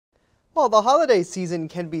While the holiday season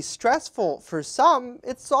can be stressful for some,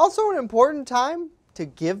 it's also an important time to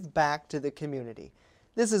give back to the community.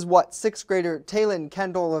 This is what 6th grader Taylin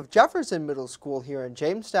Kendall of Jefferson Middle School here in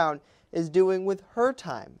Jamestown is doing with her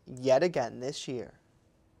time yet again this year.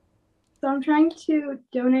 So I'm trying to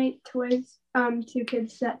donate toys to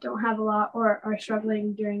kids that don't have a lot or are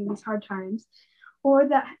struggling during these hard times, or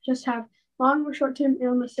that just have long or short-term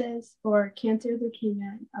illnesses or cancer,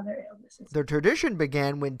 leukemia, and other illnesses. The tradition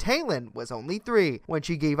began when Taylin was only 3, when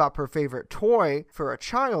she gave up her favorite toy for a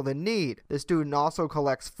child in need. The student also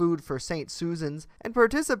collects food for St. Susan's and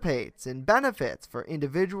participates in benefits for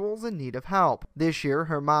individuals in need of help. This year,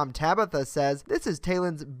 her mom Tabitha says this is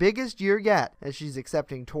Taylin's biggest year yet, as she's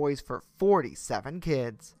accepting toys for 47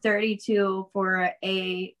 kids. 32 for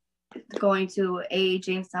going to a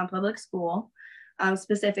Jamestown public school.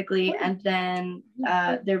 Specifically, and then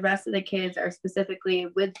the rest of the kids are specifically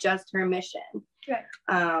with just her mission. Right.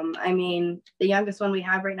 I mean, the youngest one we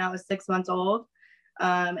have right now is 6 months old,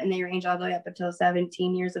 and they range all the way up until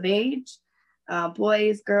 17 years of age.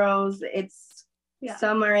 Boys, girls,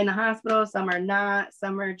 some are in the hospital, some are not,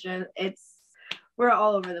 some are just, we're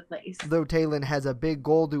all over the place. Though Taylin has a big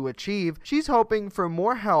goal to achieve, she's hoping for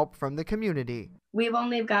more help from the community. We've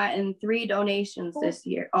only gotten 3 donations this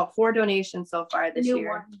year. 4 donations so far this year.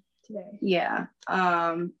 One today. Yeah.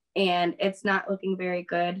 And it's not looking very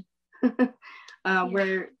good.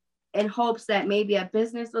 We're in hopes that maybe a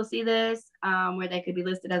business will see this, where they could be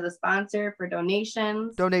listed as a sponsor for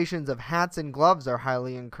donations. Donations of hats and gloves are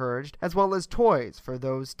highly encouraged, as well as toys for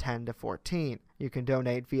those 10 to 14. You can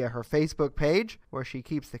donate via her Facebook page, where she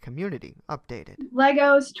keeps the community updated.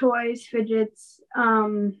 Legos, toys, fidgets,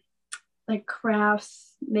 like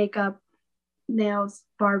crafts, makeup, nails,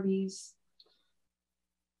 Barbies,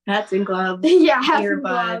 hats and gloves. Yeah, hats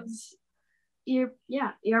earbuds. And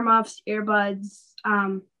gloves. Earmuffs, earbuds.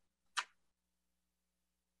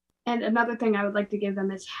 And another thing I would like to give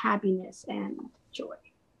them is happiness and joy.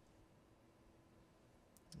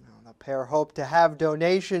 The pair hope to have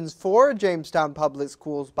donations for Jamestown Public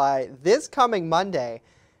Schools by this coming Monday,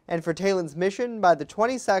 and for Taylin's mission by the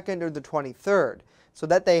 22nd or the 23rd, so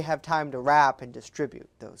that they have time to wrap and distribute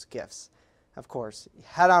those gifts. Of course,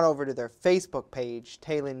 head on over to their Facebook page,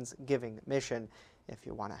 Taylin's Giving Mission, if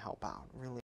you want to help out. Really